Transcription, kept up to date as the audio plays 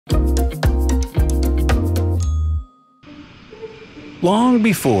Long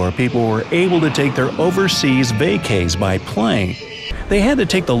before people were able to take their overseas vacays by plane, they had to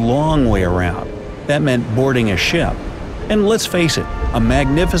take the long way around. That meant boarding a ship. And let's face it, a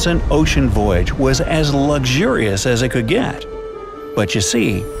magnificent ocean voyage was as luxurious as it could get. But you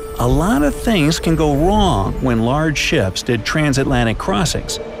see, a lot of things can go wrong when large ships did transatlantic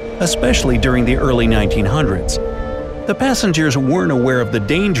crossings, especially during the early 1900s. The passengers weren't aware of the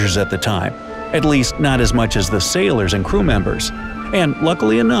dangers at the time, at least not as much as the sailors and crew members. And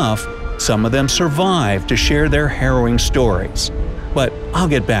luckily enough, some of them survived to share their harrowing stories. But I'll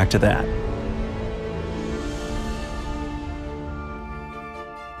get back to that.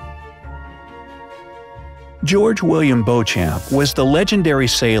 George William Beauchamp was the legendary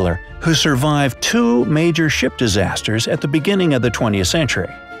sailor who survived two major ship disasters at the beginning of the 20th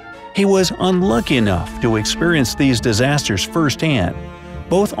century. He was unlucky enough to experience these disasters firsthand,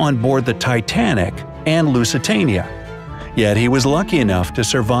 both on board the Titanic and Lusitania. Yet he was lucky enough to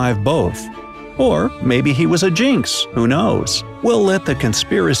survive both. Or maybe he was a jinx, who knows? We'll let the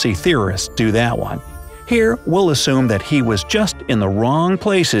conspiracy theorists do that one. Here, we'll assume that he was just in the wrong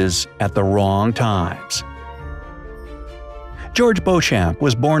places at the wrong times. George Beauchamp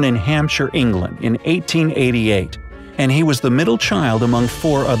was born in Hampshire, England in 1888, and he was the middle child among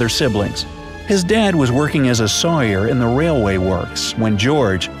four other siblings. His dad was working as a sawyer in the railway works when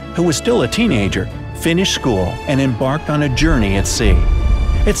George, who was still a teenager, finished school and embarked on a journey at sea.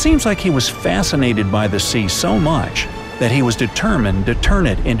 It seems like he was fascinated by the sea so much that he was determined to turn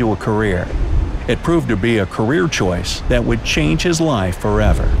it into a career. It proved to be a career choice that would change his life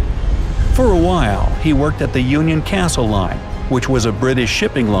forever. For a while, he worked at the Union Castle Line, which was a British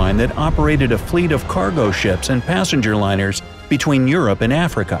shipping line that operated a fleet of cargo ships and passenger liners between Europe and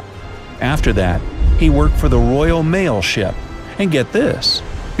Africa. After that, he worked for the Royal Mail Ship. And get this,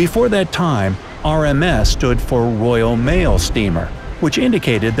 before that time, RMS stood for Royal Mail Steamer, which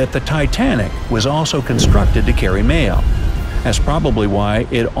indicated that the Titanic was also constructed to carry mail. That's probably why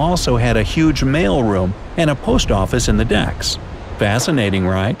it also had a huge mail room and a post office in the decks. Fascinating,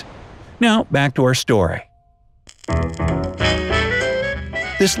 right? Now, back to our story.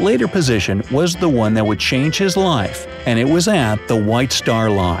 This later position was the one that would change his life, and it was at the White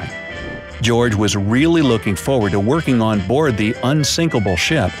Star Line. George was really looking forward to working on board the unsinkable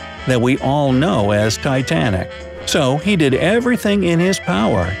ship that we all know as Titanic. So he did everything in his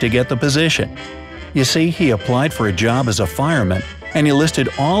power to get the position. You see, he applied for a job as a fireman, and he listed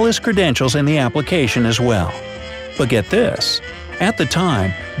all his credentials in the application as well. But get this, at the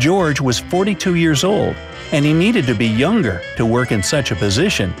time, George was 42 years old, and he needed to be younger to work in such a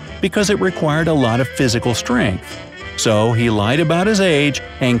position because it required a lot of physical strength. So he lied about his age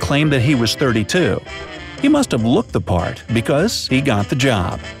and claimed that he was 32. He must have looked the part because he got the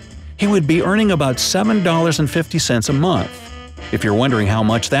job. He would be earning about $7.50 a month. If you're wondering how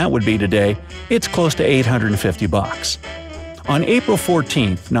much that would be today, it's close to $850. On April 14,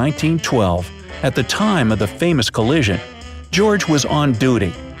 1912, at the time of the famous collision, George was on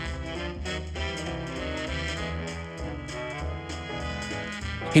duty.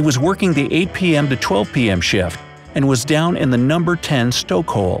 He was working the 8 p.m. to 12 p.m. shift and was down in the number 10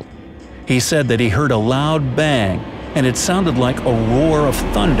 stokehold. He said that he heard a loud bang, and it sounded like a roar of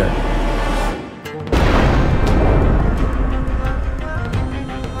thunder.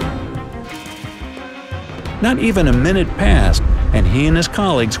 Not even a minute passed, and he and his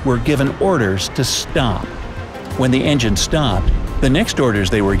colleagues were given orders to stop. When the engine stopped, the next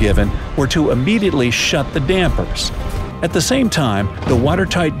orders they were given were to immediately shut the dampers. At the same time, the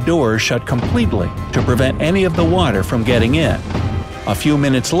watertight doors shut completely to prevent any of the water from getting in. A few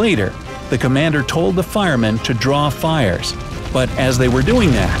minutes later, the commander told the firemen to draw fires, but as they were doing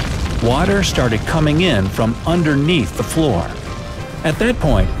that, water started coming in from underneath the floor. At that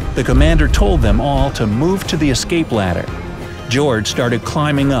point, the commander told them all to move to the escape ladder. George started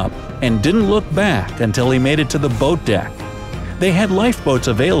climbing up and didn't look back until he made it to the boat deck. They had lifeboats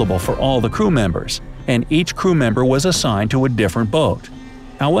available for all the crew members, and each crew member was assigned to a different boat.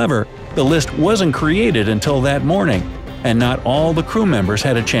 However, the list wasn't created until that morning, and not all the crew members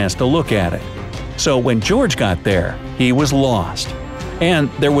had a chance to look at it. So when George got there, he was lost. And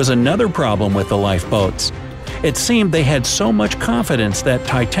there was another problem with the lifeboats. It seemed they had so much confidence that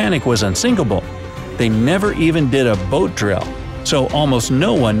Titanic was unsinkable, they never even did a boat drill, so almost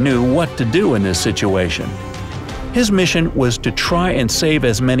no one knew what to do in this situation. His mission was to try and save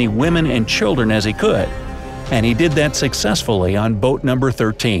as many women and children as he could, and he did that successfully on boat number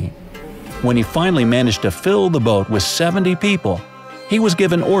 13. When he finally managed to fill the boat with 70 people, he was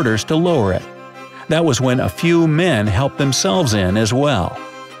given orders to lower it. That was when a few men helped themselves in as well.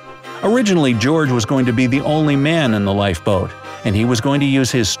 Originally, George was going to be the only man in the lifeboat, and he was going to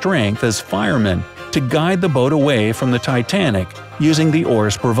use his strength as fireman to guide the boat away from the Titanic using the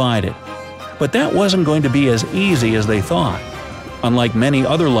oars provided. But that wasn't going to be as easy as they thought. Unlike many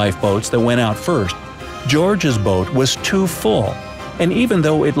other lifeboats that went out first, George's boat was too full, and even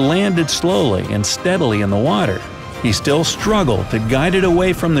though it landed slowly and steadily in the water, he still struggled to guide it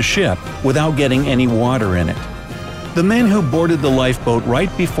away from the ship without getting any water in it. The men who boarded the lifeboat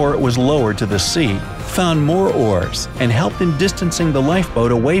right before it was lowered to the sea found more oars and helped in distancing the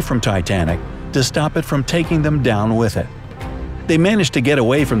lifeboat away from Titanic to stop it from taking them down with it. They managed to get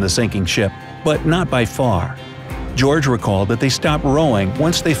away from the sinking ship, but not by far. George recalled that they stopped rowing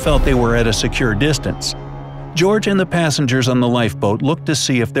once they felt they were at a secure distance. George and the passengers on the lifeboat looked to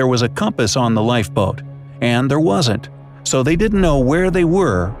see if there was a compass on the lifeboat, and there wasn't, so they didn't know where they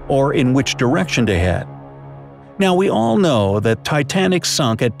were or in which direction to head. Now we all know that Titanic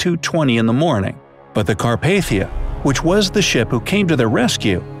sunk at 2:20 in the morning, but the Carpathia, which was the ship who came to their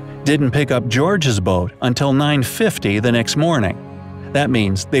rescue, didn't pick up George's boat until 9:50 the next morning. That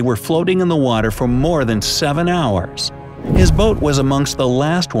means they were floating in the water for more than 7 hours. His boat was amongst the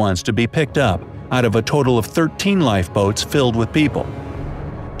last ones to be picked up out of a total of 13 lifeboats filled with people.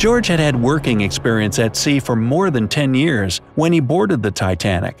 George had had working experience at sea for more than 10 years when he boarded the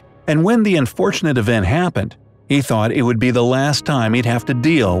Titanic, and when the unfortunate event happened, he thought it would be the last time he'd have to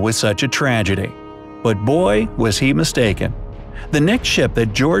deal with such a tragedy. But boy, was he mistaken. The next ship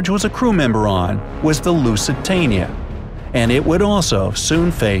that George was a crew member on was the Lusitania, and it would also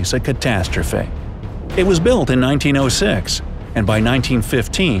soon face a catastrophe. It was built in 1906, and by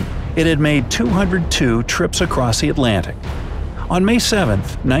 1915 it had made 202 trips across the Atlantic. On May 7,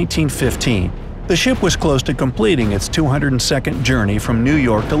 1915, the ship was close to completing its 202nd journey from New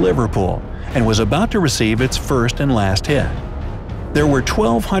York to Liverpool and was about to receive its first and last hit. There were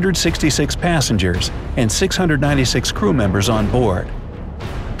 1,266 passengers and 696 crew members on board.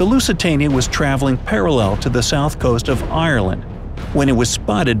 The Lusitania was traveling parallel to the south coast of Ireland when it was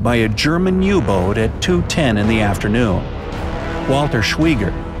spotted by a German U-boat at 2:10 in the afternoon. Walter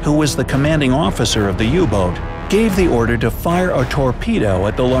Schwieger, who was the commanding officer of the U-boat, gave the order to fire a torpedo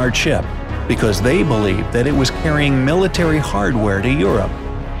at the large ship because they believed that it was carrying military hardware to Europe.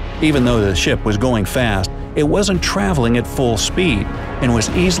 Even though the ship was going fast, it wasn't traveling at full speed and was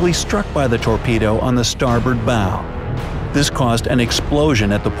easily struck by the torpedo on the starboard bow. This caused an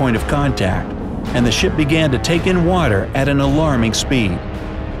explosion at the point of contact, and the ship began to take in water at an alarming speed.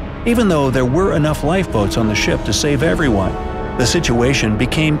 Even though there were enough lifeboats on the ship to save everyone, the situation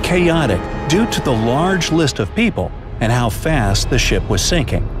became chaotic due to the large list of people and how fast the ship was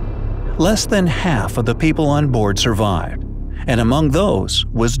sinking. Less than half of the people on board survived, and among those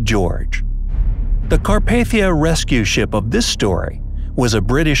was George. The Carpathia rescue ship of this story was a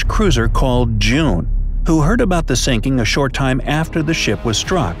British cruiser called June, who heard about the sinking a short time after the ship was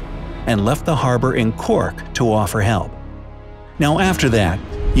struck and left the harbor in Cork to offer help. Now after that,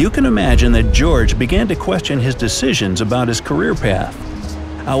 you can imagine that George began to question his decisions about his career path.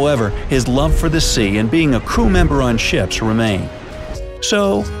 However, his love for the sea and being a crew member on ships remained.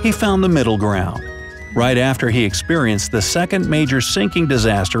 So he found the middle ground. Right after he experienced the second major sinking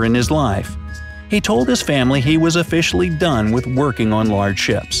disaster in his life, he told his family he was officially done with working on large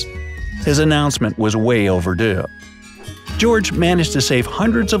ships. His announcement was way overdue. George managed to save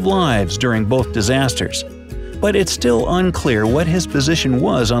hundreds of lives during both disasters, but it's still unclear what his position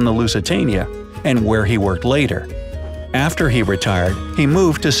was on the Lusitania and where he worked later. After he retired, he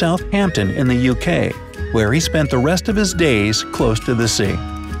moved to Southampton in the UK, where he spent the rest of his days close to the sea.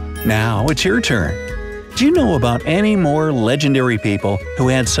 Now it's your turn. Do you know about any more legendary people who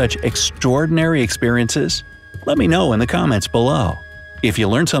had such extraordinary experiences? Let me know in the comments below. If you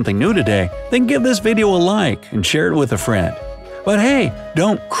learned something new today, then give this video a like and share it with a friend. But hey,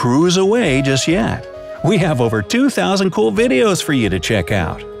 don't cruise away just yet. We have over 2,000 cool videos for you to check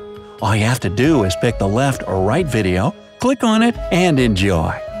out. All you have to do is pick the left or right video, click on it, and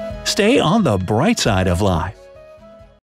enjoy. Stay on the bright side of life.